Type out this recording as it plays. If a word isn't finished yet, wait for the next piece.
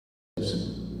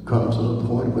come to the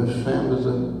point where families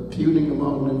are feuding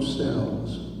among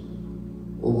themselves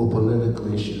over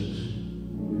political issues.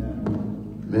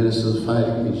 Ministers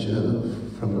fighting each other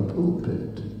from the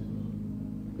pulpit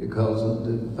because of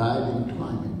the dividing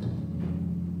climate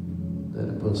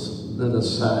that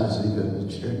politicizes even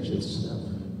the church itself.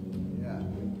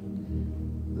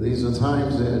 These are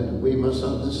times that we must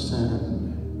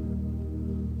understand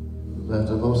that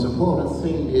the most important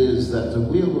thing is that the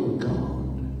will of God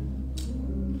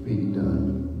be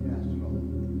done.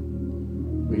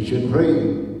 We should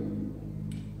pray.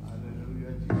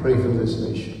 Pray for this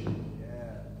nation.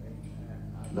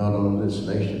 Not only this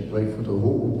nation, pray for the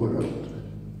whole world,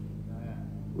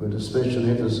 with a special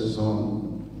emphasis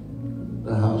on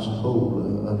the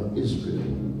household of Israel.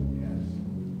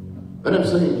 But I'm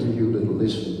saying to you that are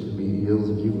listening to me, those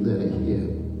of you that are here,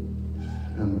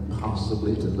 and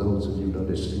possibly to those of you that are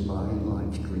listening by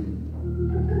live stream,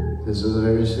 this is a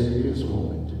very serious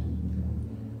moment.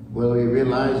 Whether we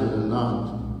realize it or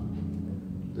not,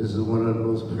 this is one of the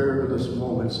most perilous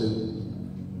moments in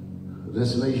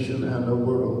this nation and the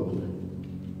world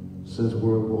since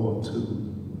World War II,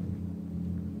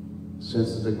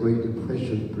 since the Great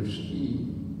Depression preceded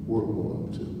World War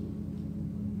II.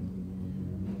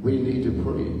 We need to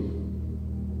pray.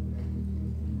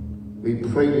 We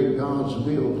pray that God's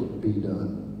will be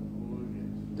done.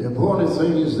 The important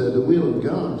thing is that the will of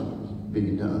God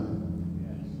be done.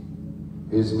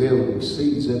 His will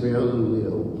exceeds every other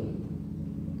will.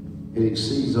 It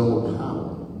exceeds all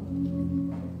power.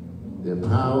 There are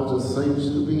powers of things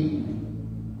to be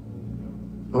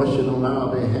ushered on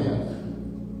our behalf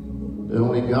that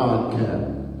only God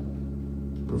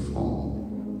can perform.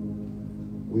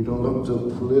 We don't look to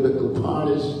political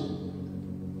parties,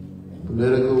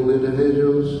 political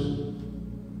individuals,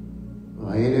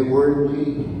 or any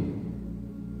worldly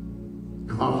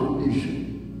contribution.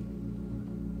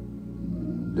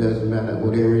 Doesn't matter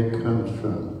where it comes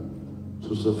from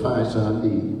to suffice our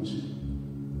needs.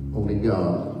 Only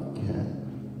God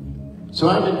can. So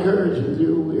I'm encouraging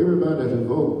you, everybody, to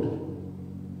vote.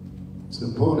 It's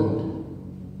important.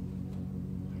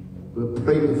 But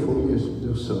pray before you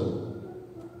do so.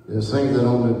 There's things that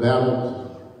on the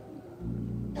ballot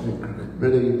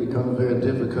really become very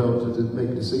difficult to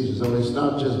make decisions. So it's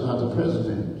not just about the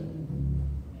president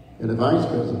and the vice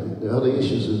president. There are other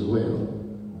issues as well.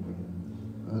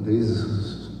 These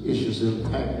issues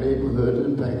impact neighborhoods,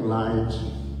 impact lives,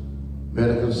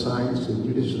 medical science, and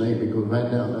you just name it, go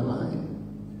right down the line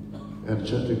in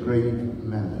such a great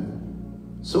manner.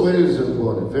 So it is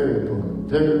important, very important,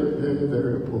 very, very,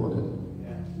 very important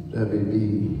that we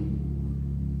be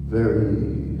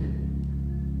very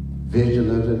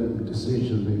vigilant in the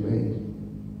decisions we make,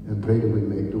 and pray that we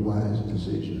make the wise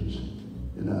decisions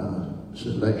in our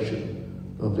selection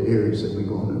of the areas that we're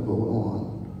going to vote on.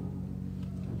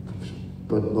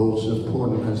 But most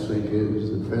important, I think, is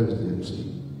the presidency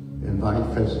and vice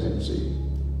presidency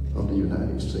of the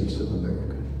United States of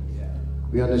America.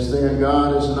 We understand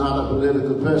God is not a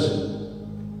political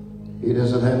person. He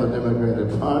doesn't have a Democratic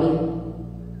Party.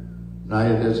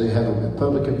 Neither does he have a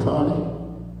Republican Party.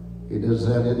 He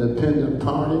doesn't have an independent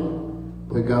party.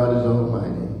 But God is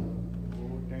almighty.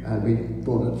 And we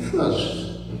want to trust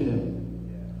him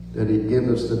that he gives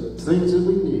us the things that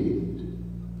we need.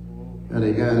 And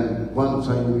again, one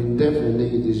thing we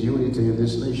definitely need is unity in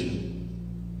this nation.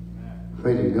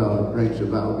 Pray that God brings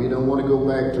about. We don't want to go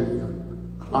back to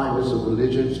climates of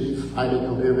belligerency, fighting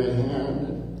on every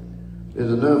hand.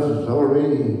 There's enough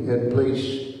already in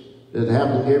place that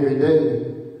happens every day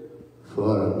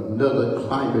for another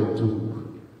climate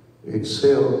to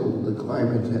excel the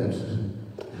climate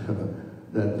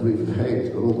that we've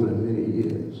had over the many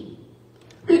years.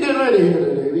 We get ready here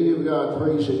today. We give God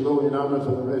praise and glory and honor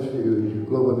for the Refuge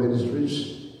Global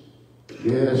Ministries.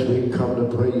 Yes, we come to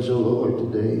praise the Lord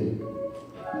today.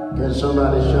 Can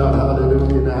somebody shout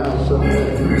hallelujah in the house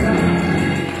somewhere?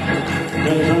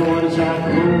 Can someone shout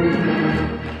glory?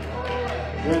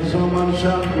 Can someone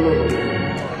shout glory?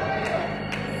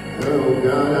 Oh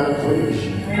God, I praise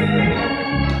you.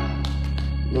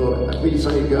 Lord, we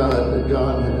thank God that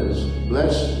God has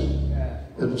blessed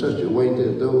in such a way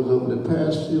that those over the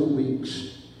past few weeks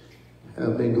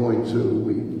have been going through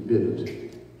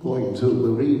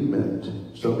bereavement.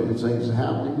 So many things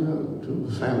happening to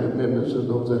family members and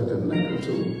those that are connected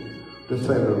to the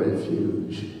family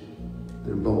refuge.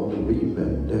 The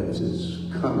bereavement that is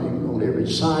coming on every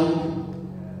side.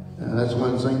 And that's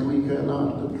one thing we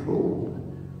cannot control.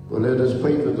 But let us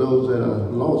pray for those that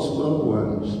are lost loved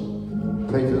ones.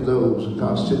 Pray for those,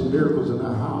 God send miracles in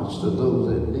our house to those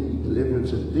that need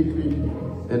deliverance and victory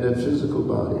in their physical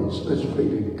bodies. Let's pray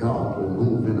that God will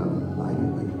move in a mighty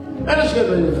way. Let us get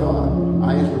ready for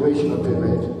our inspirational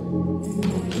period.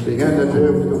 To begin the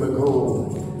period, we're going to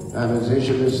go. Our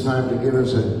musician this time to give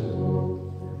us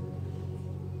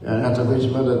and after which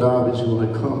Mother Darby is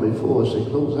going to come before us and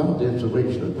close out the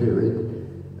inspirational period.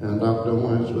 And Dr.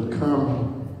 Owens will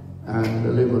come and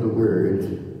deliver the word,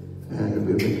 and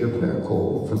we'll make a prayer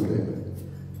call from there.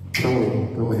 So,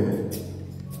 go ahead.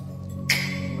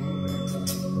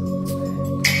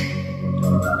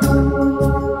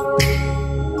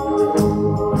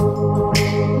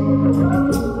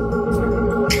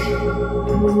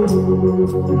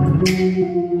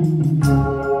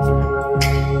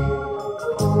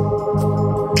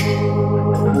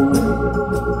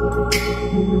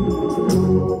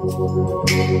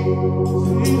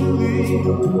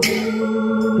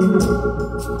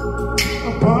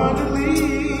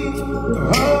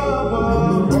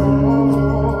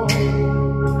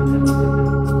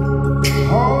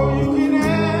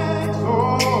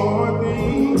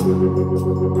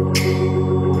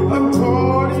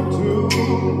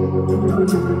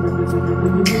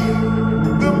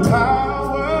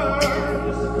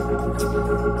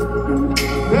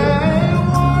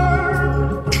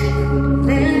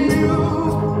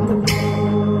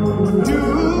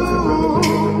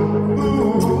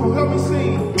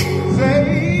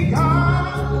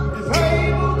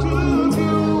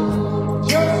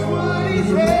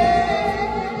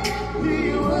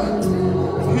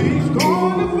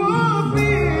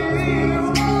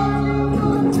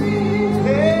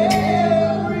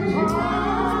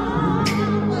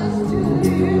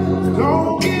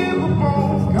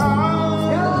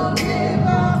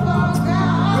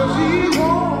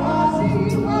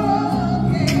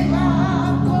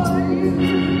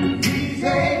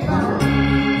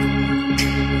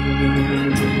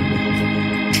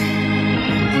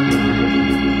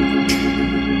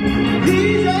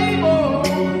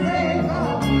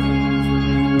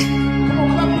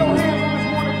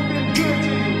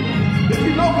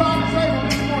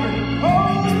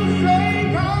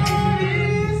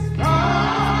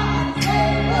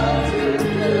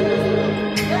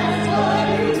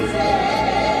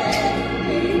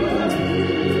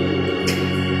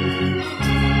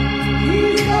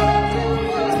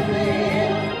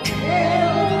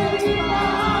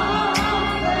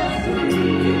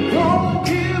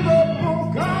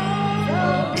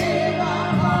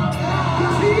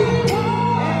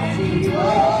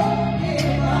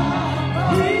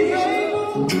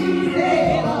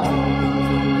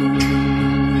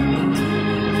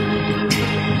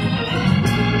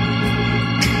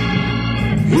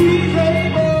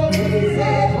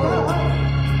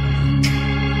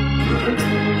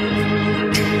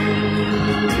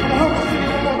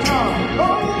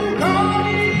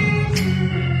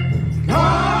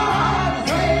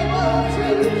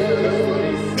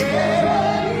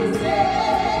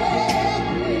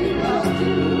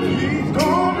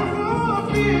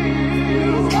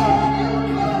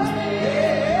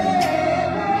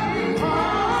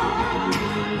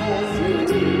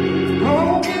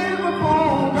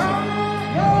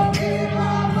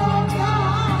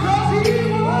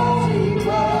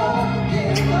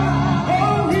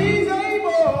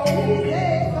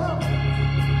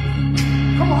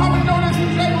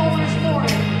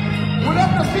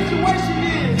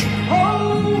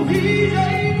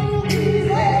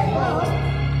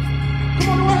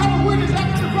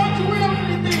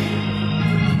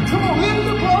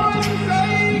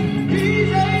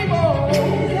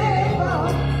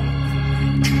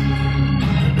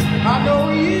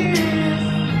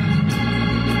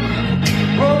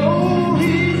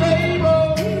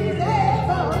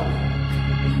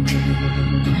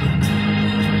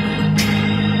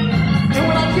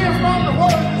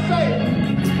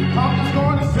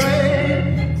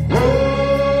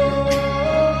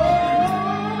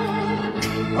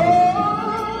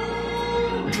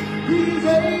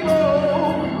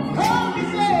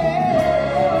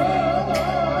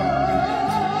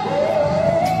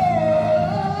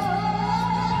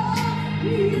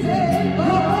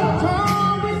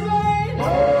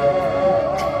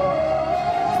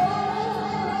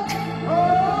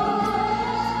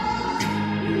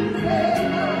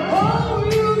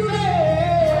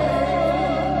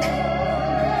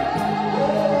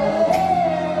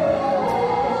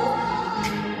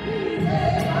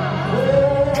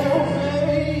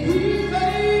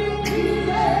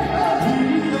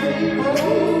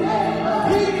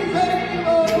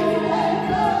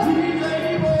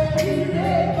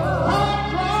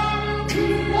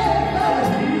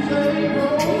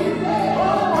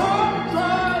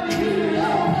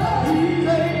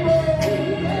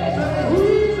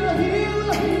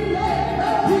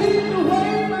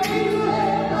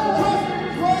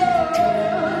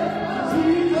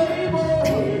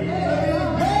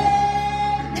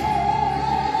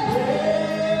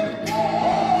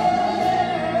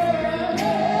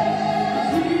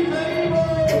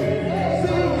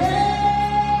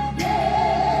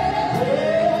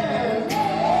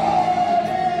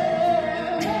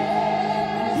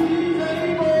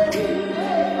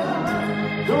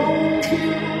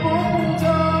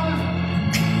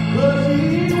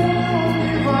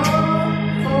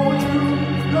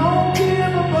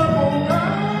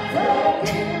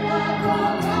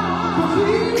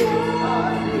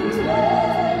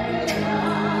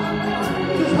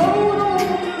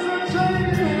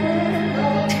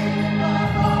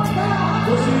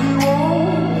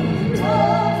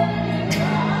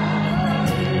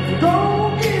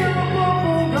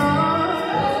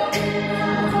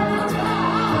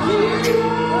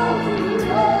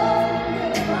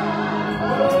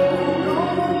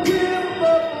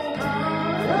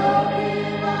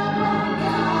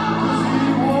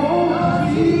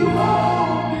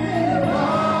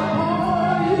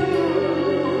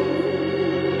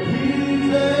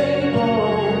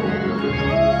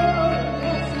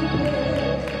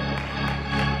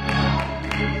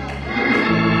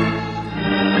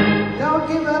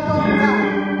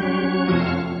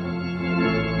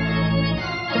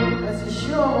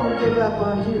 up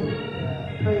on you.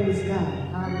 Praise God.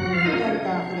 Hallelujah. Thank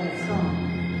God for that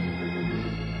song.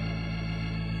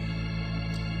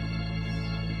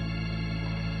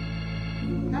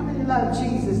 How many love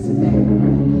Jesus today?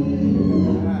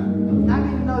 How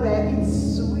many know that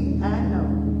he's sweet? I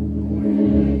know.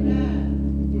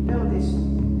 You know this. I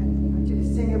want you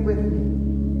to sing it with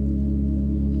me.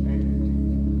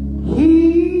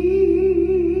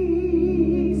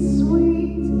 He's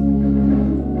sweet.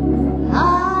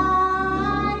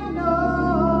 I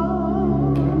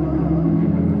know.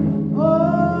 Oh,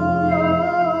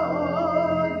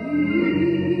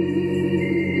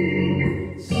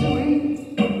 he's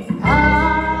sweet. I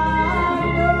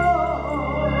know.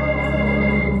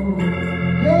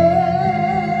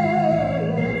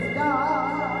 Yes,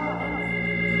 God.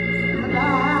 But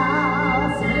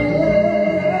I'll stay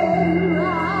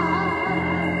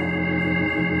right.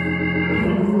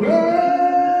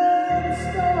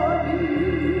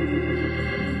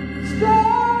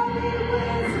 Stormy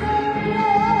winds may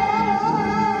blow,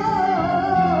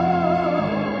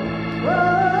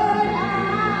 but I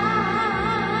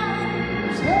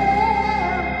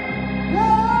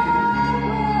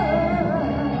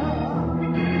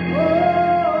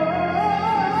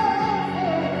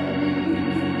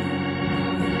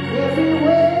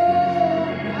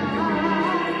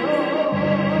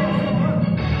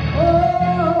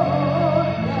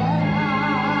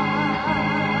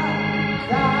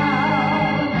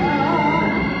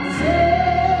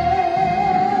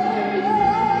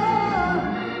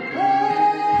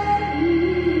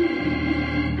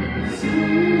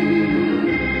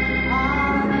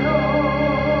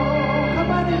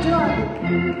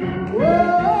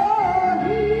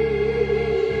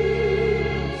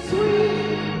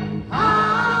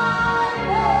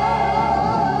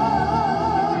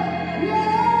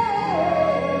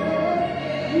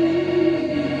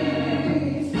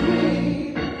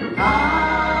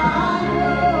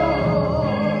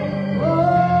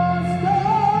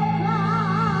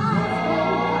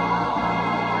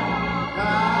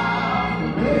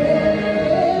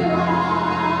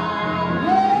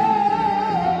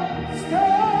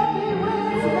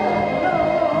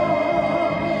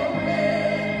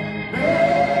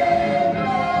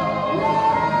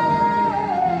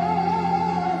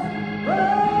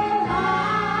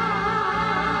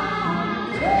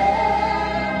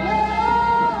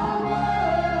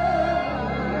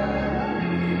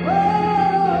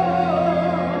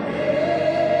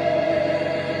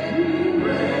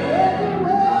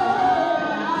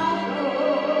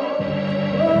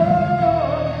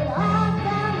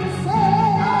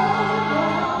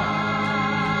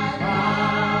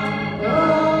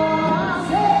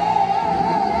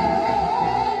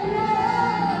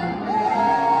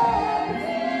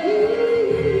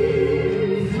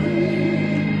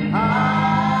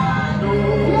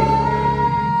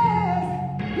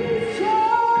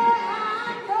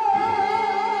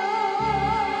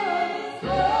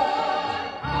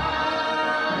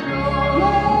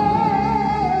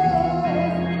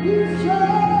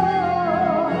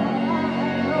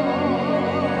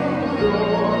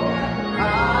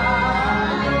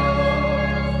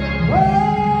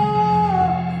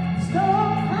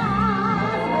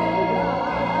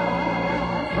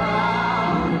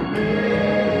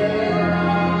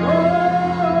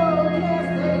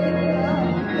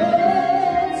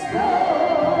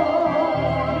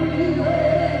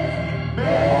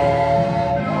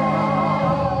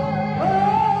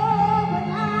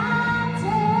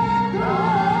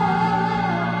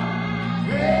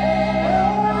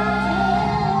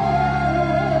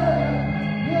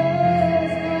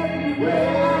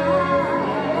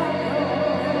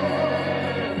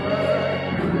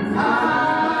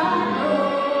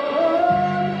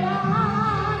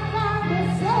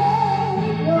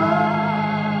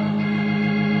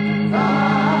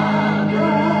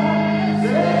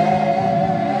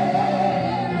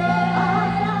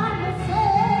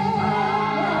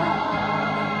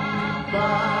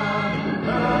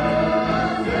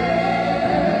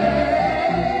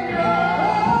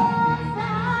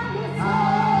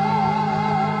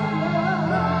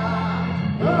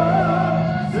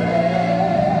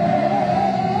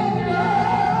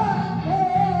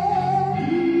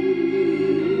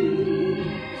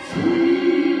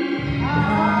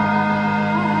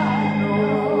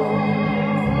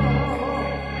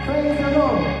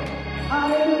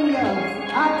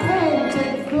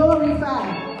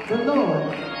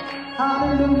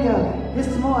Hallelujah.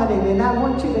 This morning, and I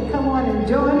want you to come on and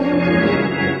join in with me.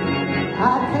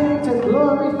 I came to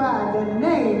glorify the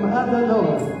name of the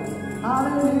Lord.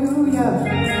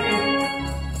 Hallelujah.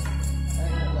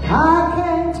 I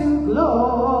came to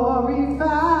glorify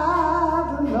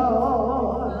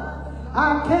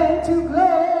came to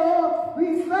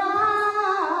glorify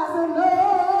the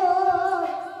Lord.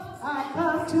 I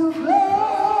come to glorify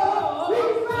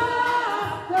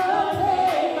the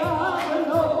name of the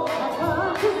Lord. I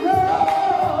come to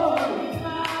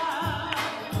glorify.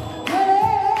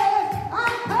 Yes,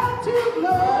 I come to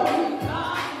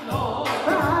glorify the Lord.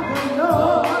 I come to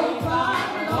glorify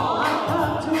the Lord. I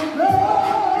come to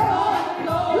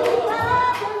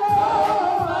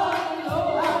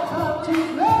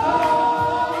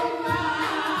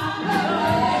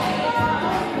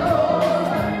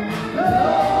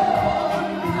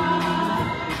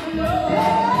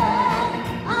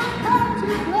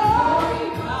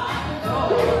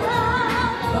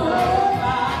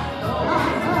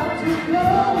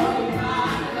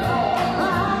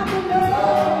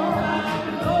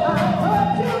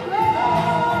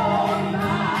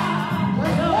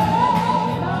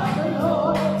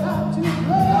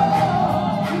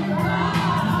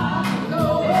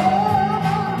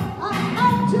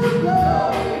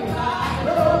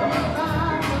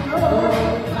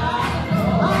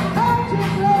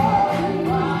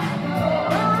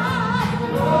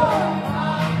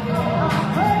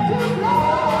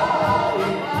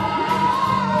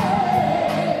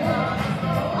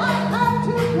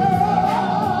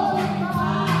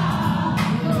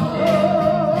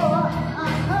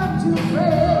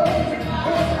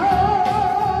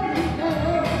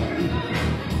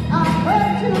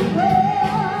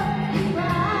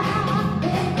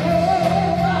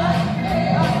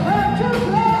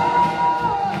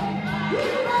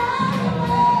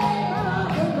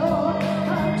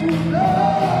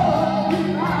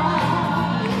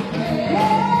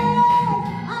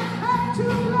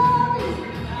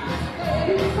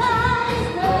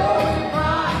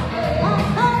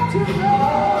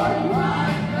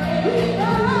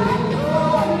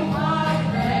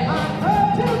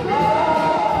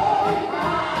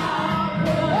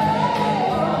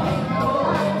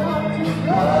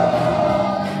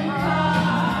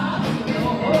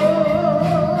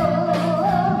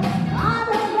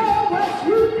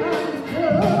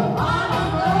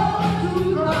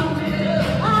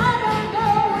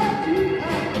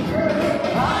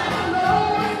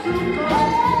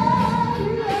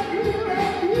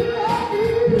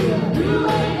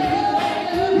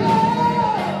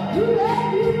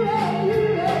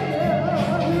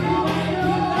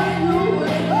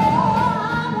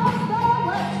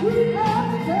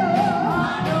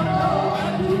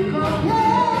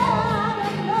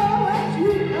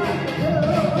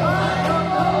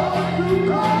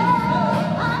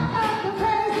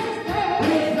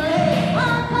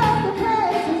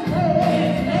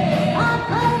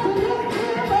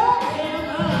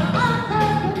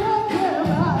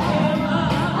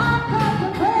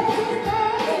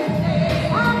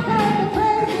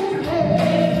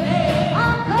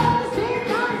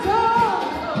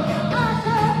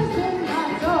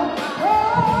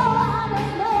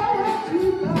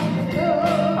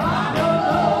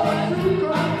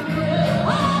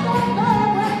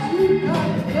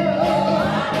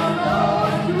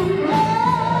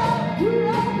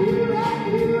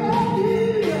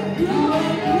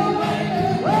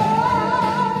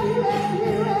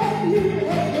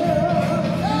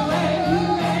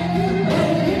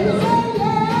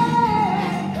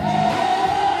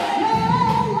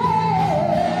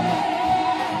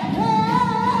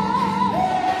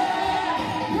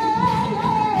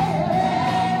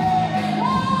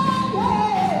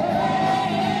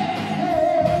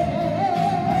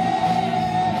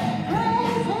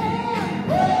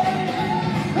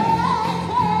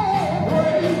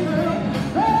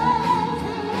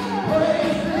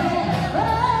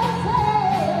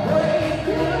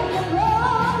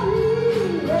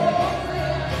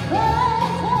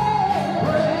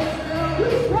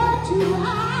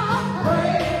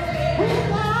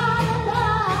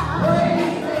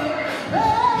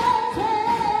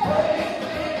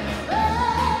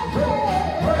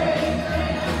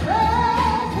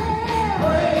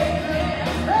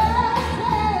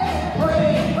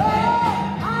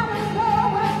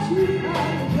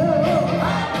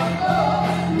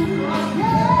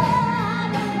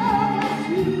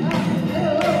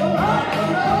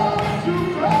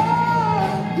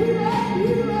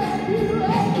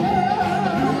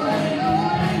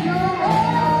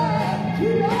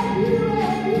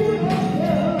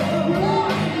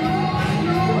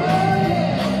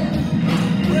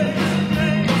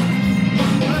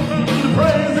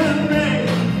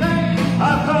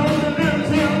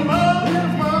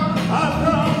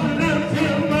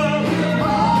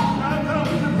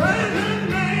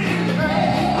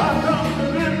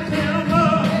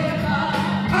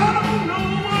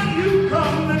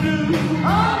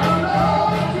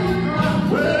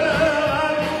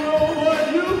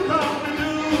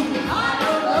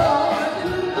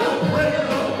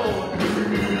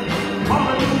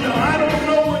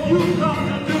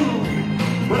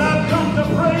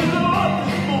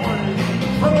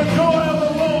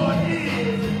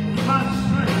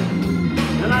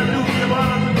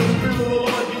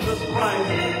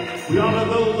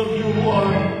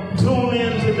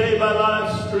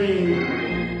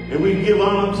And we give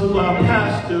honor to our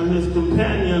pastor, his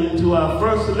companion, to our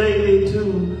first lady,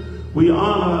 we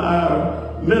honor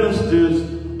our ministers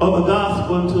of the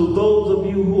gospel, and to those of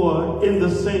you who are in the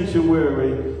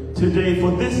sanctuary today.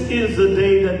 For this is the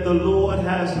day that the Lord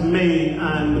has made,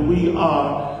 and we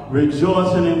are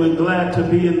rejoicing, and we're glad to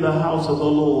be in the house of the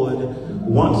Lord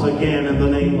once again in the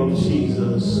name of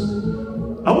Jesus.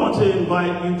 I want to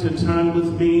invite you to turn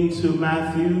with me to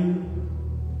Matthew,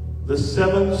 the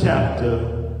 7th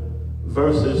chapter,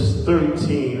 verses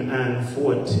 13 and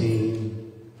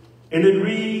 14. And it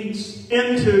reads,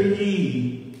 "Enter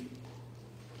ye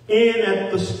in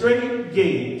at the strait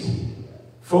gate,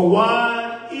 for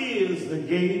wide is the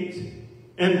gate,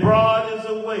 and broad is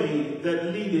the way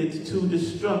that leadeth to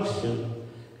destruction,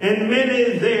 and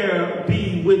many there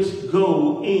be which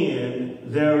go in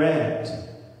thereat."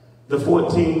 The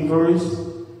 14th verse,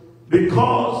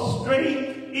 "Because strait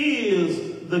is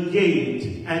the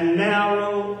gate, and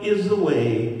narrow is the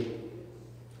way,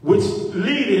 which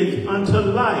leadeth unto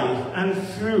life, and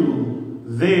few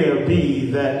there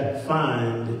be that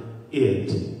find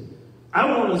it."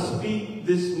 I want to speak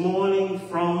this morning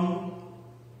from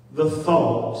the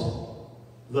thought,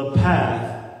 the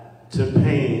path to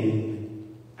pain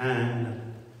and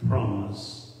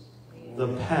promise. The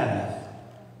path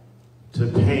to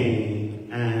pain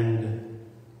and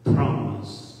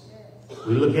promise.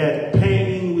 We look at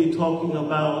pain, we're talking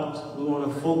about, we want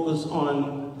to focus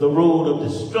on the road of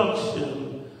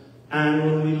destruction. And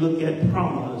when we look at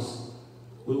promise,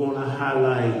 we want to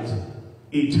highlight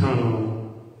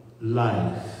eternal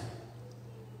life.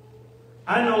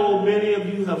 I know many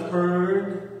of you have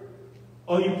heard,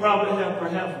 or you probably have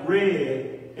perhaps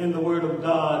read in the Word of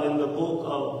God in the book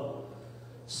of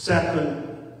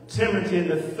 2 Timothy, in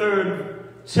the 3rd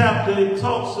chapter, it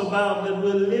talks about that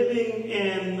we're living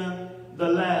in the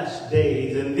last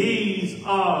days, and these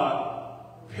are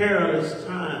perilous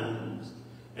times.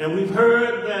 And we've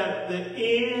heard that the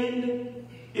end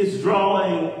is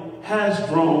has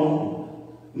drawn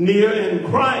near, and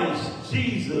Christ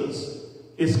Jesus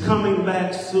is coming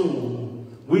back soon.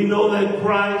 We know that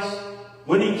Christ,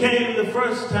 when he came the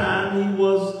first time, he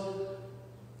was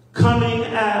coming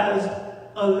as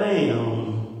a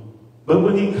lamb. But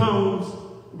when he comes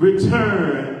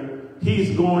return,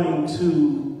 he's going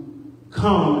to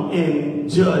come in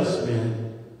judgment.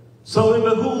 So it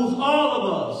behooves all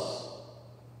of us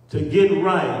to get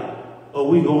right, or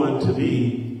we're going to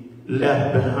be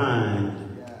left behind.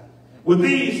 With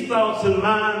these thoughts in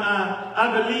mind,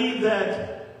 I believe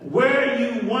that where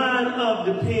you wind up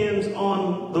depends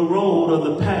on the road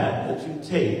or the path that you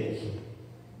take.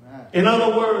 In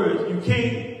other words, you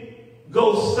can't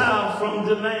go south from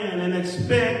Deland and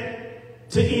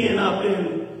expect to end up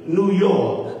in New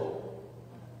York.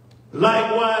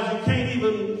 Likewise, you can't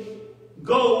even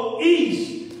go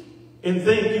east and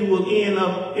think you will end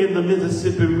up in the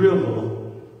Mississippi River.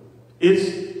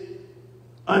 It's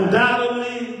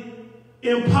undoubtedly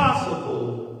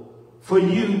impossible for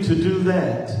you to do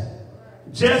that.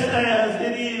 Just as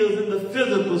it is in the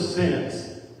physical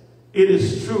sense, it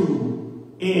is true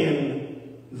in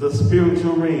the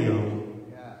spiritual realm.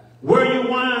 Where you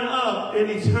wind up in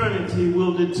eternity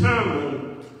will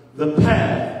determine the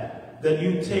path that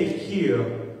you take here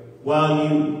while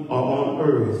you are on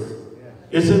earth.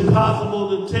 It's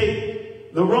impossible to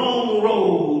take the wrong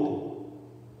road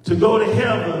to go to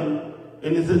heaven,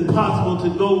 and it's impossible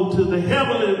to go to the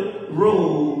heavenly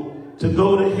road to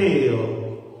go to hell.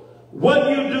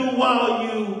 What you do while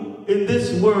you in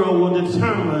this world will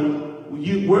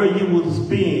determine where you will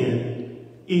spend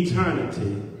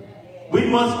eternity. We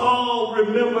must all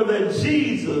remember that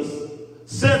Jesus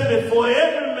set before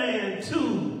every man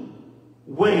 2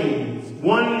 ways.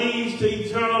 One leads to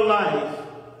eternal life,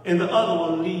 and the other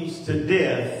one leads to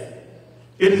death.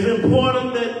 It is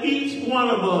important that each one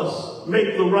of us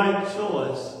make the right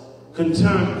choice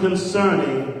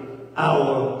concerning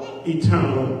our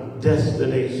eternal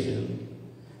destination.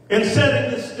 In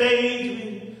setting the stage,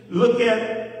 we look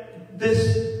at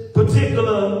this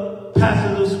particular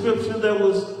passage of scripture that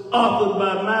was authored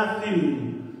by Matthew.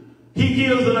 He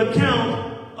gives an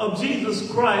account of Jesus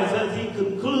Christ as he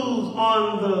concludes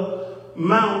on the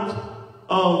Mount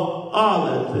of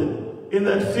Olives. In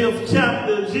that 5th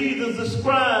chapter, Jesus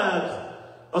describes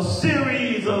a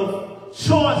series of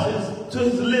choices to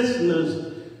his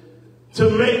listeners to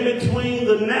make between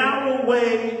the narrow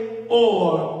way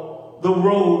or the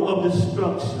road of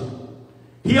destruction.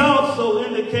 He also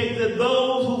indicates that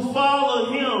those who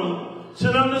follow him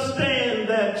should understand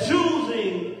that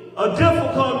choosing a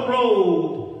difficult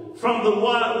road from the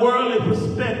worldly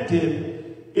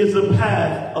perspective is a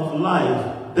path of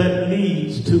life that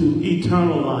leads to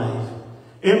eternal life.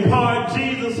 In part,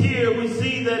 Jesus here, we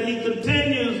see that he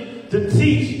continues to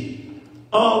teach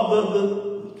of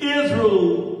the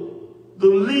Israel, the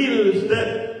leaders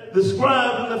that the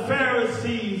scribes and the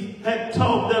Pharisees had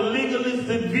taught their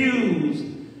legalistic views.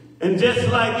 And just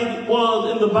like it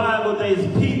was in the Bible days,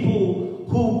 people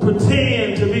who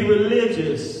pretend to be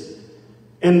religious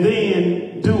and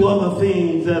then do other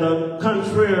things that are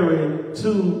contrary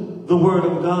to the Word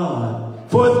of God.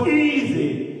 For it's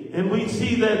easy, and we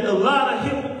see that a lot of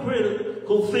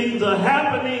hypocritical things are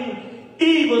happening,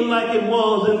 even like it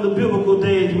was in the biblical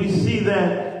days. We see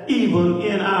that even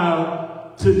in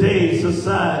our today's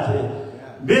society.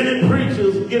 Many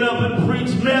preachers get up and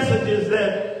preach messages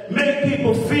that make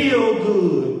people feel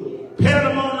good. Pat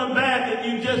them on the back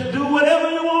and you just do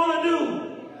whatever you want to do.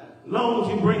 As long as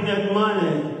you bring that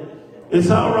money,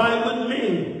 it's all right with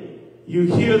me.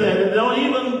 You hear that. And don't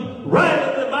even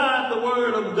rightly divide the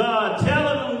Word of God,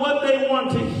 telling them what they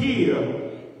want to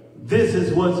hear. This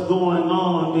is what's going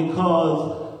on,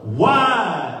 because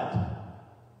wide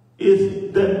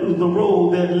is the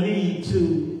road that leads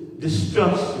to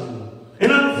destruction.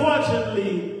 And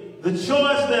unfortunately, the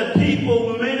choice that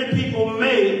many people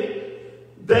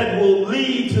make that will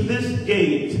lead to this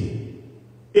gate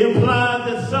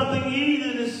implies that something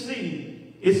easy to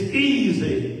see. It's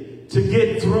easy to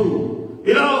get through.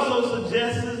 It also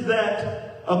suggests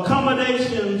that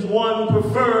accommodations one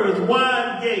prefers,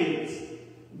 wide gates,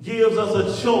 gives us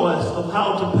a choice of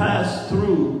how to pass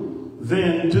through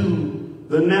than do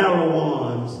the narrow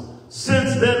ones.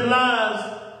 Since that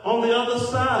lies on the other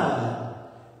side,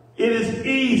 it is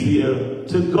easier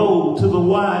to go to the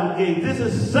wide gate. This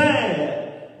is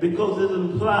sad because it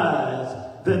implies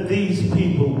that these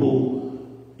people will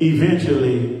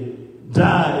eventually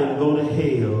die and go to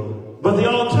hell. But the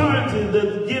alternative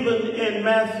that's given in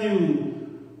Matthew,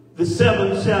 the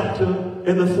 7th chapter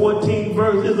and the 14th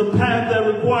verse, is a path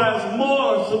that requires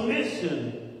more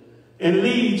submission and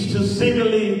leads to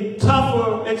seemingly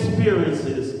tougher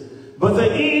experiences. But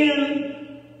the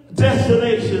end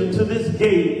destination to this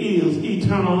gate is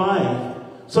eternal life.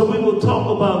 So we will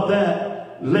talk about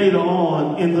that later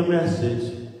on in the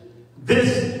message.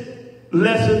 This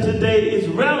lesson today is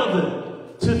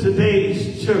relevant to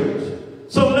today's church.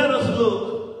 So let us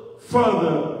look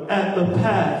further at the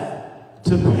path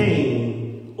to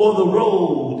pain, or the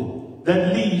road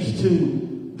that leads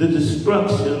to the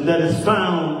destruction that is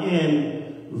found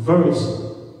in verse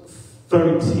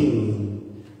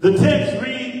 13. The text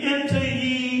reads, "Enter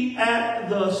ye at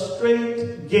the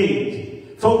strait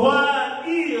gate, for wide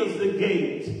is the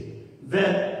gate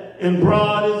and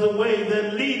broad is the way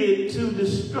that leadeth to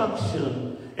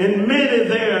destruction, and many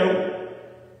there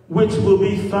which will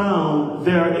be found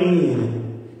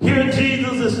therein." Here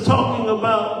Jesus is talking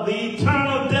about the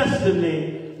eternal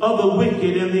destiny of the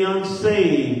wicked and the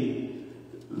unsaved.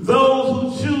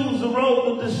 Those who choose the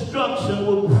road of destruction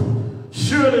will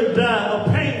surely die a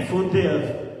painful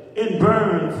death and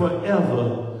burn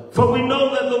forever. For we know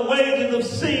that the wages of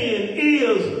sin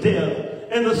is death,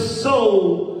 and the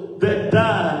soul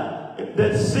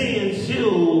that sin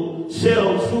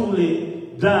shall truly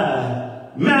die.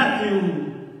 Matthew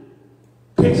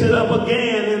picks it up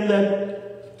again in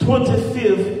that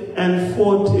 25th and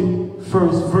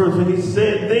 41st verse, and he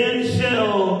said, "Then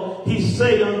shall he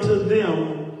say unto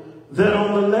them that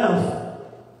on the left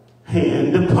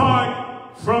hand,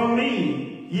 Depart from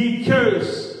me, ye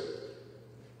cursed,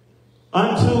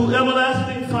 unto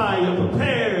everlasting fire,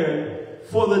 prepared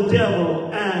for the devil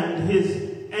and his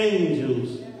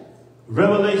angels."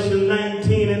 Revelation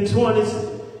 19 and 20,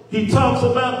 he talks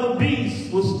about the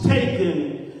beast was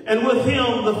taken, and with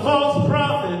him the false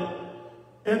prophet,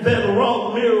 and that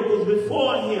wrought miracles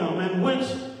before him, and which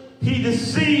he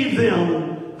deceived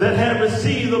them that had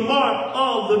received the mark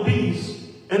of the beast,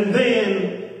 and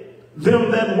then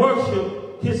them that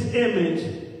worship his image.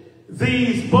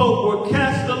 These both were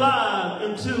cast alive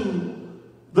into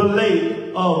the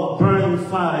lake of burning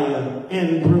fire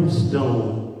and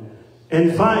brimstone.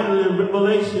 And finally,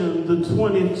 Revelation, the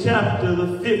 20th chapter,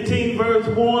 the 15th verse,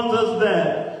 warns us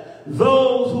that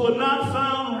those who are not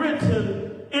found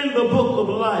written in the book of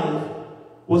life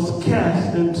was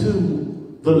cast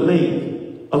into the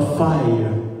lake of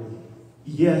fire.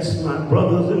 Yes, my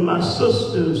brothers and my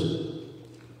sisters,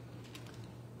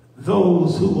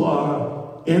 those who are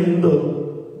in the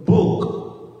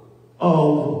book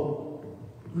of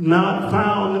not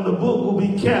found in the book will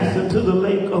be cast into the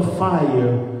lake of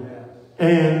fire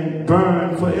and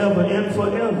burn forever and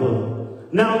forever.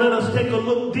 Now let us take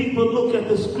a deeper look at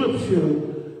the scripture,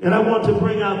 and I want to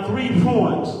bring out 3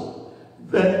 points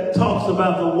that talks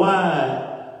about the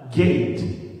wide gate.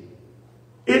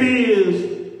 It is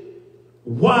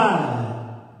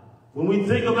wide When we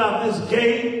think about this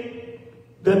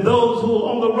gate, that those who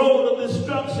are on the road of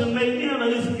destruction may enter,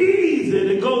 it's easy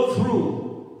to go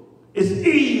through. It's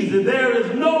easy. There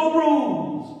is no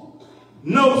rules,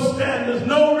 no standards,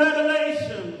 no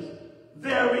regulations.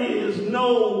 There is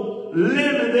no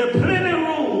limit. There's plenty of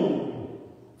room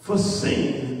for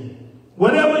sin.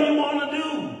 Whatever you want to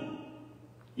do.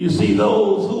 You see,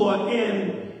 those who are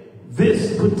in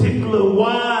this particular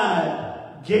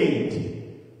wide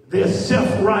gate, they're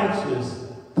self-righteous,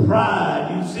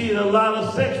 pride. You see a lot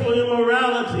of sexual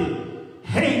immorality,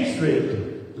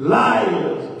 hatred,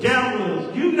 liars,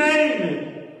 gamblers, you name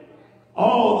it.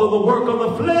 All of the work of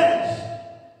the flesh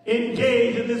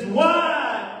engaged in this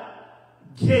wide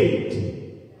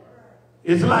gate.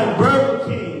 It's like Burger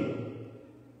King.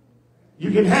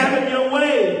 You can have it your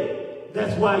way.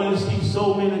 That's why you see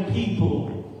so many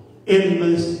people in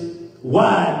this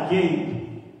wide gate.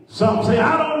 Some say,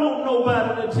 I don't want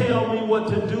nobody to tell me what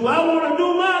to do. I want to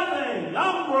do my thing.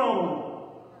 I'm grown.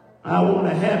 I want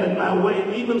to have it my way.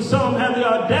 And even some have the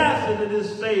audacity to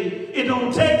say, it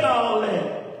don't take all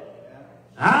that.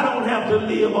 I don't have to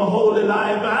live a holy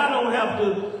life. I don't have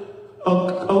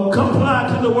to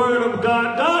comply to the word of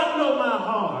God. God knows my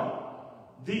heart.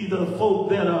 These are folk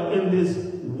that are in this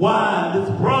wide, this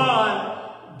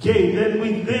broad gate. Then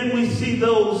we see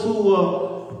those who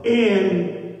are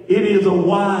in, it is a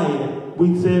wide,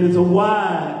 we said it's a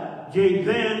wide gate.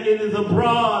 Then it is a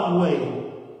broad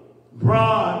way.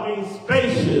 Broad means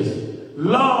spacious,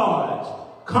 large,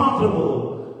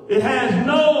 comfortable. It has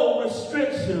no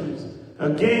restrictions.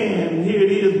 Again, here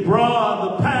it is,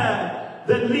 broad, the path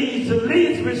that leads to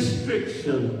least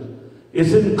restriction.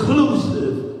 It's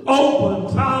inclusive,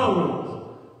 open,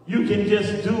 tolerant. You can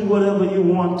just do whatever you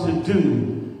want to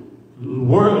do.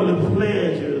 Worldly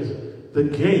pleasures, the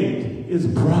gate is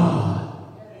broad.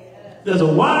 There's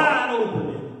a wide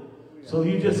opening. So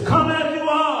you just come as you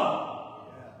are.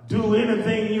 Do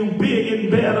anything you big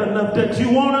and bad enough that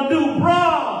you want to do.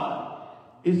 Broad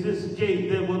is this gate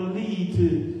that will lead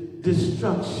to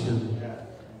destruction.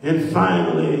 And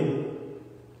finally,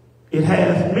 it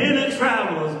has many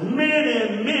travelers,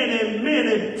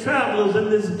 many travelers in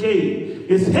this gate.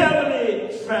 It's heavily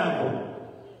traveled.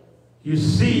 You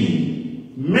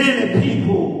see many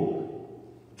people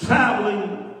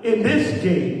traveling in this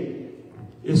gate.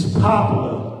 It's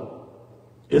popular.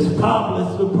 It's popular.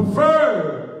 It's the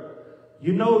preferred.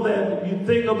 You know that you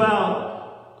think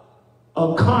about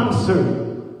a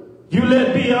concert. You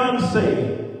let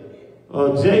Beyonce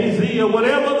or Jay-Z or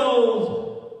whatever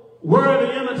those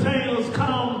worldly entertainers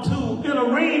come to an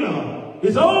arena.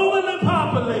 It's overly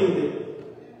populated.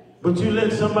 But you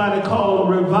let somebody call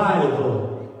a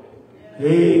revival.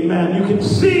 Amen. You can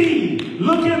see,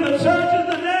 look in the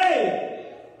churches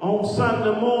today on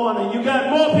Sunday morning. You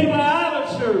got more people out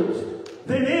of church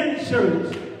than in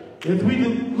church. If we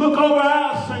look over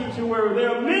our sanctuary,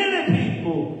 there are many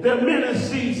people, there are many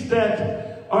seats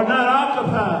that are not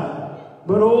occupied.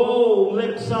 But oh,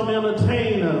 let some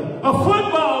entertainer, a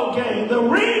football game, the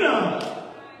arena,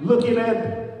 looking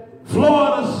at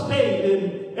Florida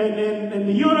State and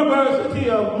the University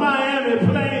of Miami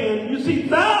playing, you see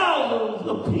thousands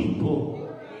of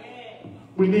people.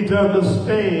 We need to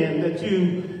understand that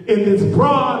you, in this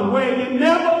broad way, you're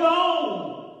never alone.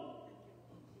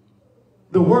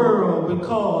 The world,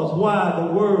 because why?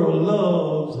 The world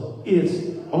loves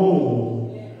its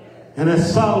own. And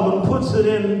as Solomon puts it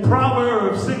in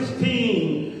Proverbs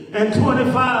 16 and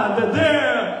 25, that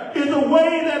there is a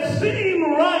way that seems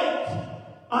right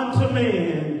unto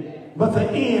men, but the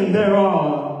end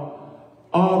thereof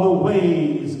are the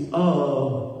ways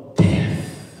of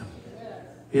death.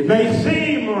 It may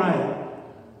seem right,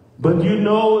 but you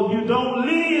know, if you don't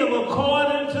live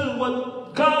according to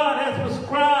what God has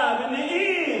prescribed, in the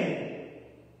end,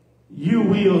 you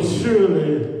will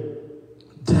surely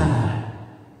die.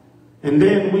 And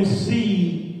then we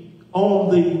see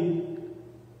on the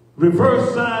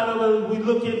reverse side of it, we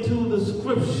look into the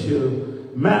scripture,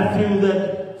 Matthew,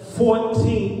 that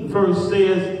 14th verse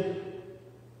says,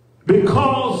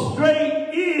 because straight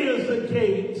is the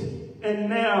gate and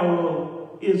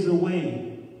narrow is the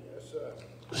way. Yes, sir.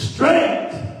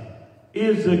 Straight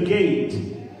is the gate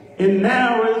and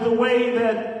narrow is the way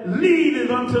that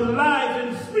leadeth unto life,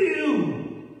 and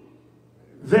few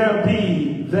there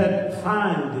be that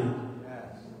find it.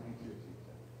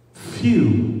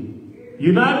 Few.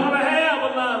 You're not going to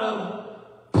have a lot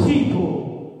of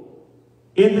people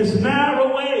in this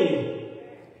narrow way.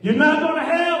 You're not going to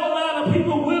have a lot of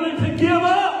people willing to give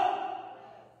up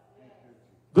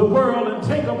the world and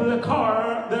take up their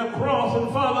cross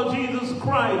and follow Jesus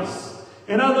Christ.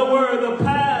 In other words, the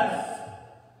path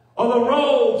or the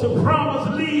road to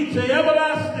promise lead to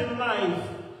everlasting life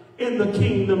in the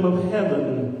kingdom of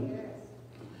heaven.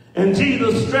 And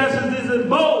Jesus stresses this in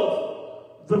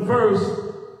both the verse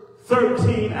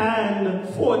 13 and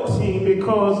 14,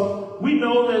 because we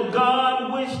know that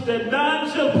God wished that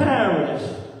none shall perish,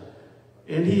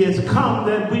 and he has come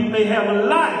that we may have a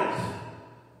life.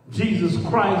 Jesus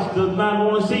Christ does not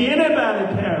want to see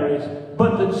anybody perish,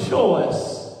 but the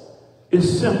choice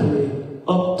is simply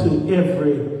up to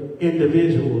every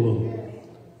individual.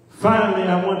 Finally,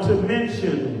 I want to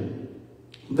mention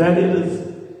that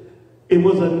it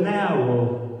was a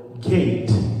narrow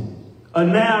gate. A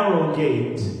narrow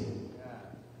gate.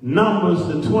 Numbers,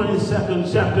 the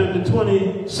 22nd chapter, the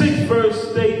 26th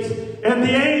verse states, and the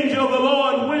angel of the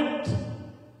Lord went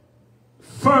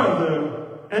further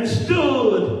and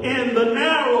stood in the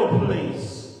narrow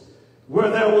place where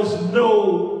there was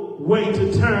no way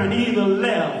to turn either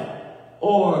left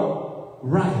or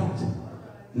right.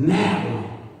 Narrow,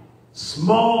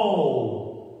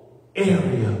 small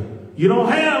area. You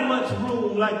don't have much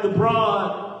room like the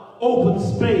broad open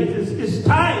space. It's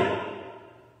tight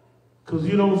because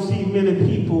you don't see many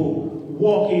people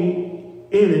walking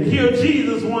in it. Here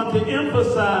Jesus wants to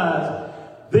emphasize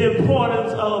the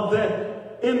importance of that.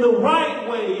 In the right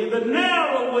way, in the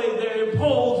narrow way, there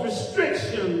impose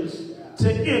restrictions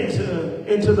to enter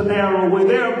into the narrow way.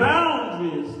 There are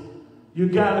boundaries. You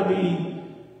got to be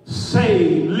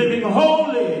saved, living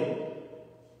holy,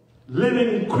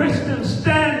 living Christian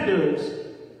standards.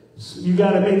 You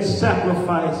got to make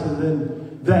sacrifices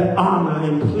and that honor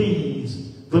and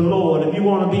please the Lord. If you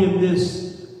want to be in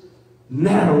this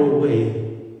narrow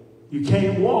way, you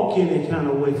can't walk any kind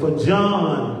of way. For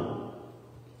John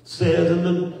says in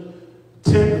the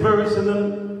 10th verse in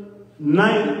the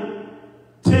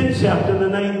 10th chapter, the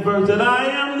 9th verse, that I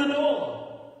am the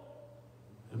door.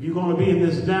 If you're going to be in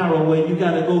this narrow way, you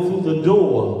got to go through the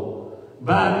door.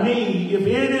 By me, if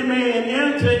any man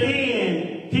enter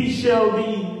in, he shall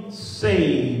be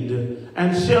saved,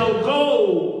 and shall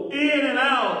go in and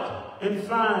out and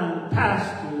find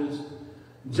pastures.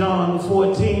 John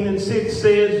 14:6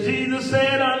 says, Jesus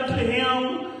said unto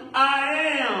him, I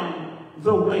am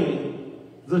the way,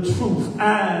 the truth,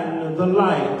 and the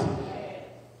light.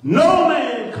 No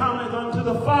man cometh unto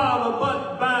the Father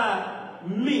but by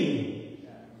me.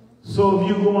 So if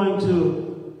you're going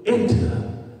to enter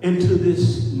into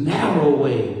this narrow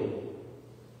way,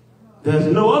 there's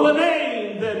no other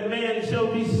name that man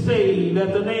shall be saved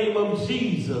at the name of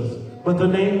Jesus, but the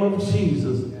name of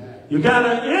Jesus. You got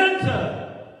to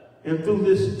enter in through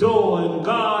this door, and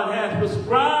God has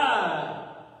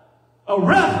prescribed a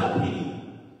recipe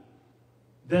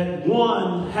that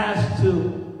one has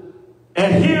to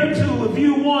adhere to if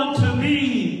you want to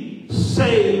be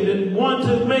saved and want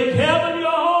to make heaven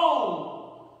your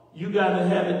home. You got to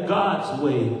have it God's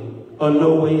way or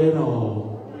no way at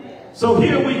all. So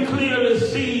here we clearly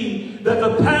see that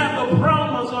the path of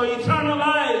promise or eternal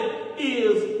life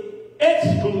is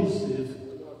exclusive,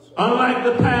 unlike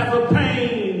the path of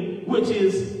pain, which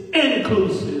is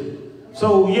inclusive.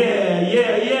 So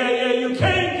you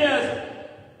can't just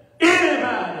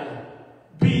anybody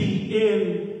be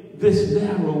in this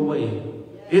narrow way.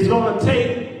 It's going to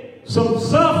take some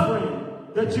suffering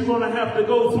that you're going to have to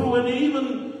go through. And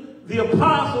even the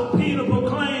Apostle Peter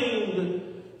proclaimed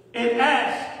in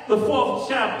Acts, the 4th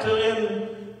chapter,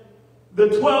 in the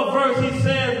 12th verse, he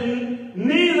said,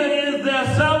 neither is there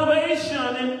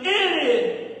salvation in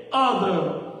any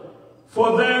other,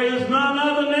 for there is none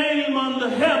other name under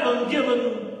heaven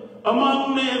given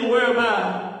among men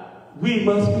whereby we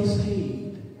must be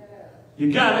saved.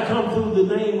 You got to come through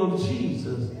the name of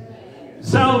Jesus.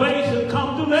 Salvation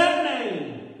comes through that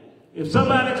name. If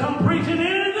somebody come preaching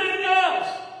anything else,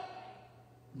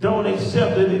 don't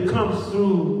accept it. It comes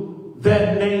through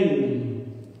that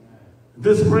name.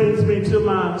 This brings me to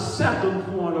my second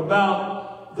point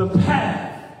about the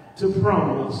path to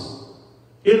promise.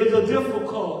 It is a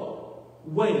difficult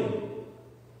way.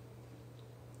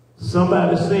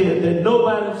 Somebody said that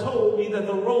nobody told me that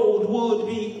the road would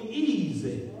be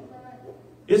easy.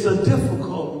 It's a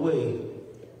difficult way.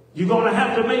 You're going to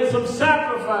have to make some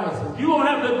sacrifices. You're going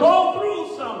to have to go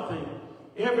through something.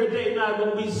 Every day not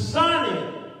going to be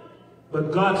sunny.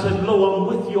 But God said, lo,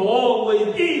 I'm with you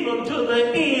always, even to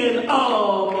the end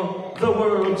of the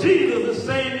world. Jesus is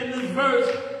saying in this verse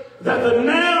that the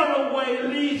narrow way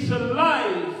leads to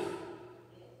life,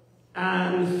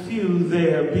 and few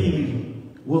there be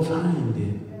will find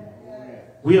it.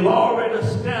 We have already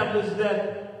established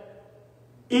that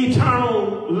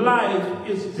eternal life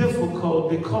is difficult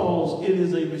because it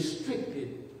is a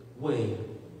restricted way.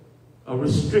 a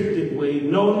restricted way.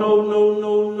 No, no, no,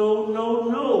 no, no, no,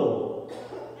 no.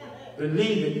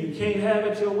 Believe it. You can't have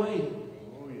it your way.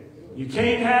 You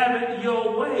can't have it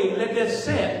your way. Let that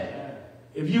set.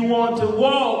 If you want to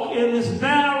walk in this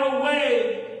narrow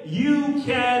way, you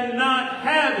cannot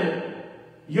have it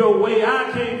your way.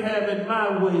 I can't have it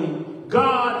my way.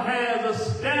 God has a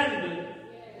standard,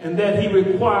 and that he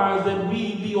requires that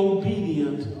we be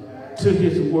obedient to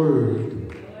his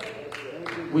word.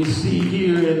 We see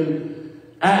here in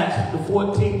Acts, the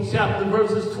 14th chapter,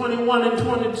 verses 21 and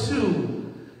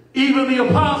 22, even the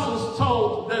apostles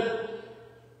taught that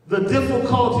the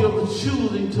difficulty of the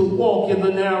choosing to walk in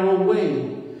the narrow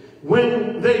way.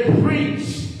 When they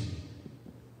preached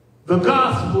the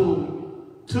gospel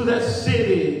to that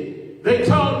city, they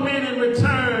taught men in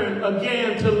return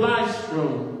again to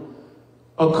Lystra,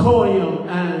 Iconium,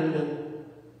 and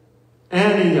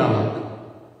Antioch,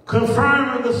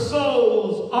 confirming the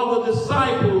souls of the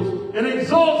disciples and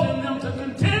exhorting them to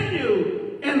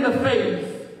continue in the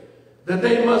faith, that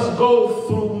they must go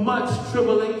through much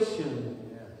tribulation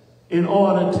in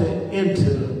order to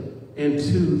enter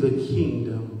into the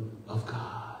kingdom of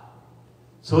God.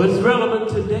 So it's relevant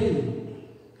today.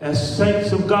 As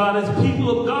saints of God, as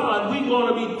people of God, we're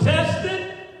going to be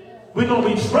tested. We're going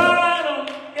to be tried on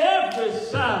every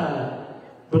side.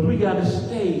 But we got to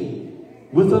stay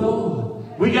with the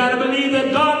Lord. We got to believe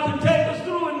that God can take us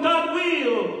through, and God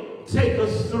will take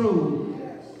us through.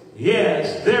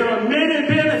 Yes, there are many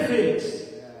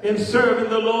benefits in serving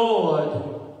the Lord.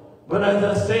 But as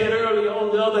I said earlier,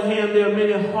 on the other hand, there are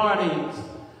many heartaches.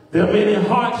 There are many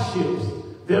hardships.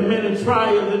 There are many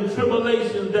trials and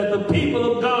tribulations that the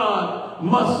people of God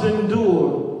must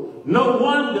endure. No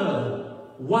wonder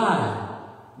why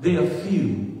there are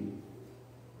few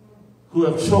who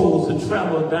have chosen to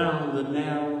travel down the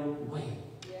narrow way.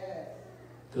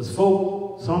 Because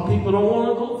some people don't want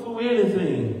to go through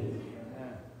anything.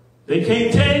 They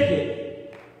can't take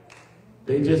it.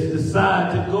 They just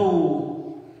decide to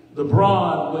go the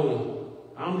broad way.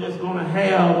 I'm just going to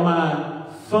have my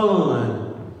fun.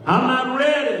 I'm not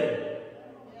ready.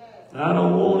 I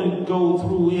don't want to go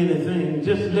through anything.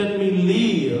 Just let me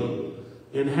live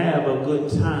and have a good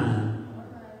time.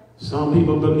 Some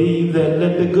people believe that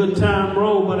let the good time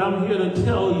roll, but I'm here to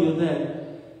tell you that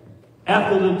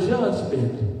after the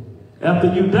judgment,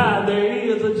 after you die, there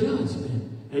is a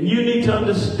judgment. And you need to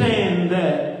understand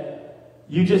that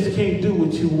you just can't do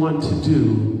what you want to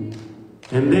do.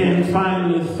 And then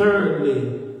finally,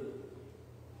 thirdly,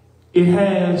 it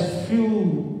has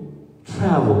few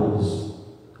travels.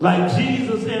 Like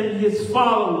Jesus and his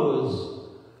followers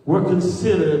were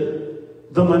considered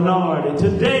the minority.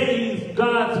 Today's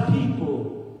God's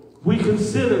people, we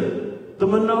consider the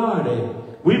minority.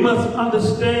 We must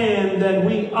understand that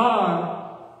we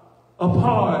are a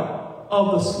part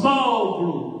of the small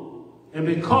group. And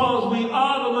because we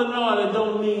are the minority,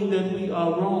 don't mean that we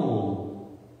are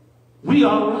wrong. We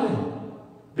are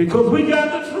right. Because we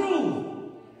got the truth.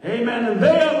 Amen. And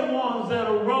they are the ones that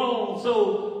are wrong.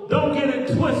 So don't get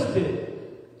it twisted.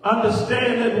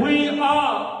 Understand that we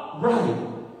are right.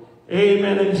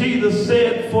 Amen. And Jesus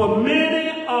said, for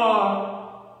many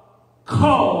are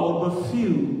called, but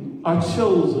few are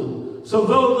chosen. So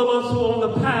those of us who are on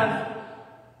the path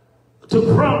to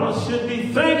promise should be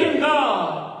thanking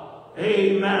God,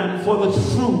 amen, for the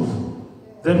truth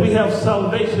that we have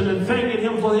salvation, and thanking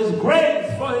him for his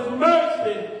grace, for his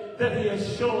mercy that he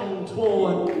has shown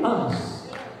toward us.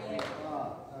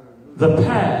 The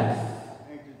path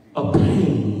of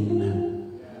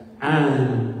pain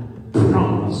and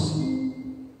promise.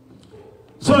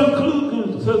 So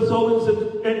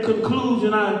in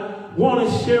conclusion, I want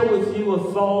to share with you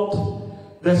a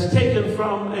thought that's taken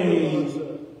from a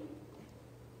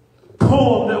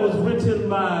poem that was written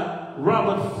by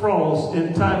Robert Frost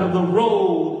entitled The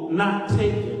Road Not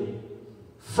Taken.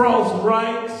 Frost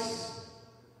writes,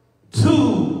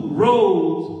 two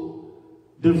roads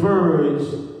diverge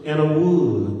in a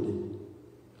wood,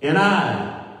 and I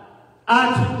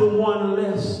took the one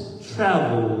less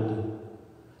traveled,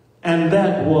 and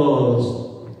that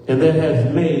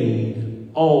has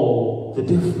made all the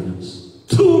difference.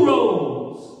 Two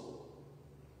roads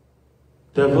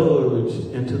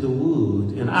diverged into the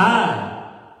wood, and I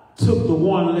took the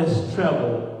one less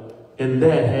traveled, and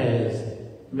that has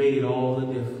made all the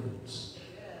difference.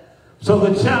 So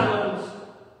the challenge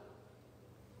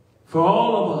for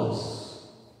all of us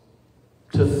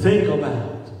to think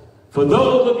about, for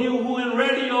those of you who in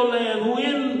radio land, who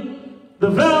in the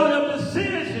valley of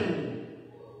decision,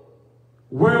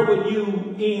 where will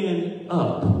you end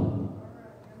up?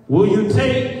 Will you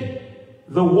take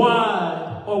the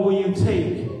wide, or will you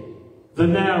take the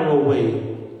narrow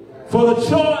way? For the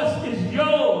choice is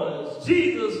yours.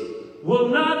 Jesus will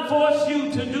not force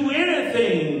you to do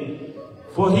anything,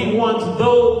 for he wants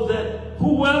those that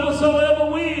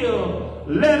whoeversoever will,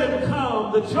 let him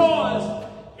come. The choice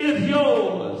is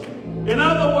yours. In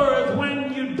other words,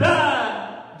 when you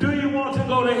die, do you want to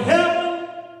go to heaven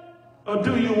or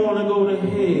do you want to go to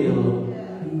hell?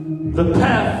 The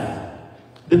path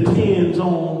depends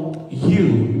on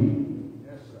you.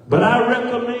 But I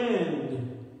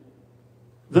recommend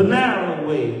the narrow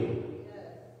way.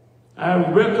 I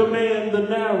recommend the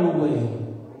narrow way.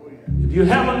 If you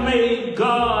haven't made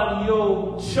God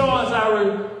your choice,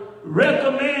 I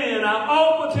recommend, I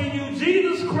offer to you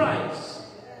Jesus Christ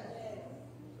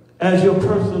as your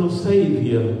personal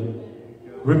Savior.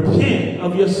 Repent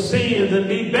of your sins and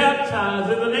be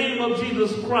baptized in the name of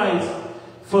Jesus Christ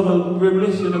for the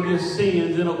remission of your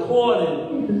sins, in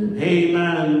according,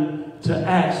 amen, to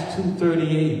Acts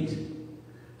 2:38.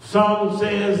 Psalm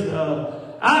says,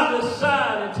 I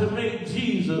decided to make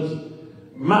Jesus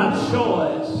my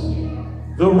choice.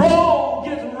 The road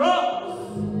gets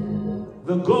rough,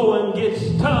 the going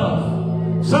gets tough.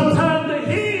 Sometimes the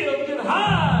hills get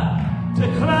hard to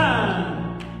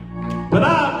climb. But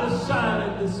I've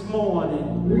decided this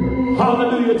morning,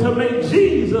 hallelujah, to make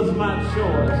Jesus my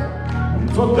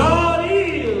choice. For God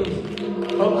is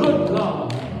a good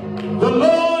God. The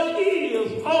Lord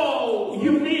is all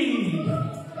you need.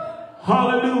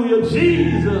 Hallelujah.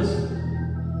 Jesus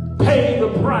paid the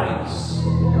price.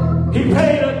 He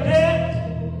paid a debt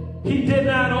he did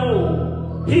not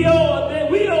owe. He owed a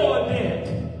debt. We owe a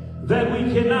debt that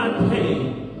we cannot pay.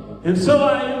 And so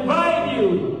I invite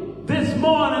you this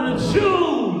morning to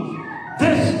choose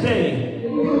this day.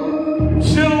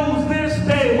 Choose this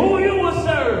day who you will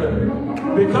serve.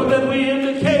 Because as we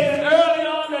indicated early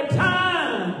on, that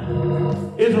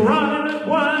time is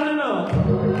winding up.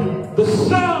 The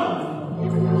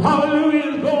sun,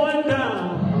 hallelujah, is going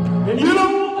down. And you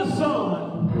don't want the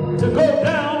sun to go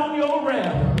down on your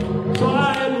wrath. So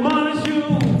I admonish you,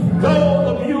 those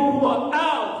of you who are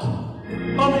out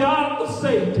on the ark of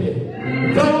safety,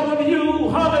 those of you,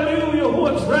 hallelujah, who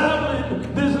are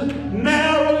traveling this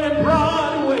narrow and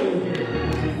broad way,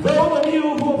 those of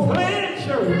you who are playing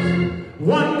church,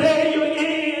 one day you're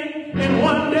in and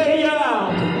one day you're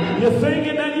out. You're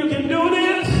thinking that you can do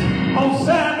this on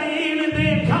Saturday evening,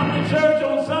 then come to church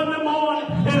on Sunday morning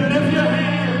and lift your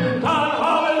hands and God,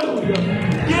 hallelujah.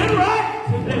 Get right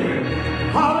today.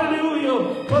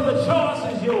 Hallelujah. For the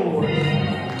choice is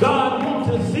yours. God wants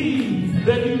to see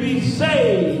that you be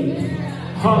saved.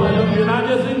 Hallelujah. And I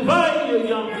just invite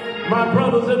you, my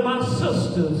brothers and my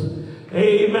sisters,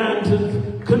 amen,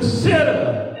 to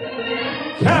consider.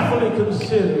 Carefully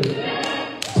consider.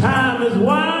 Time is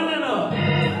winding up.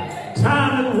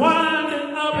 Time is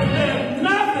winding up, and there's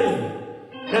nothing,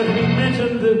 as we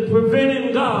mentioned, that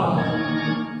preventing God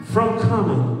from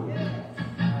coming.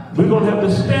 We're going to have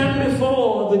to stand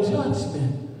before the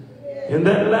judgment. In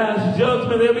that last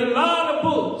judgment, there'll be a lot of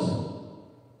books.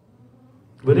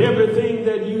 But everything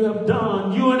that you have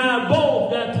done, you and I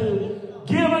both got to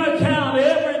give an account of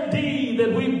every deed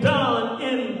that we've done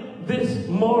in this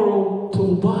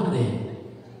mortal body.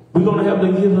 We're going to have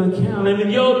to give an account. And if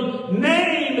your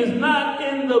name is not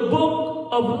in the book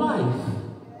of life,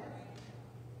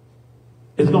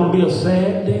 it's going to be a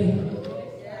sad day.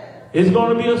 It's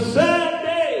going to be a sad day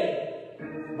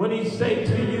when he say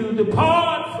to you,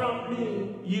 depart from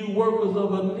me, you workers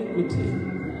of iniquity.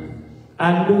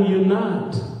 I knew you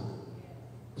not.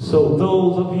 So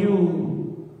those of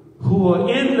you who are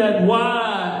in that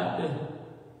wide,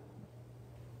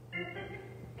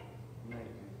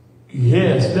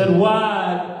 yes, that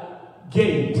wide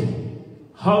gate,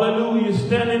 hallelujah,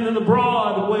 standing in the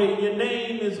broad way, your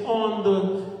name is on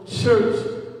the church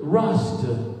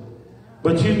roster,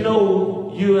 but you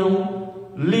know you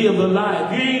don't live the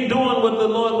life. You ain't doing what the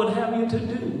Lord would have you to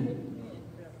do.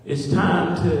 It's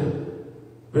time to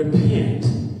repent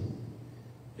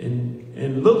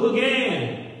and look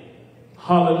again,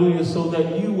 hallelujah, so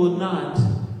that you will not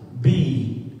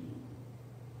be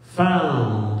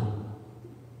found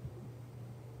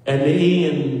at the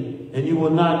end and you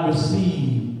will not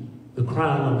receive the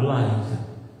crown of life.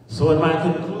 So in my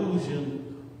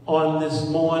conclusion on this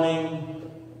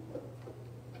morning,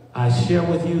 I share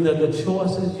with you that the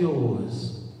choice is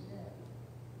yours.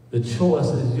 The choice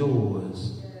is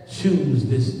yours. Choose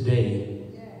this day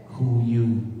who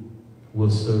you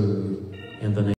will serve in the name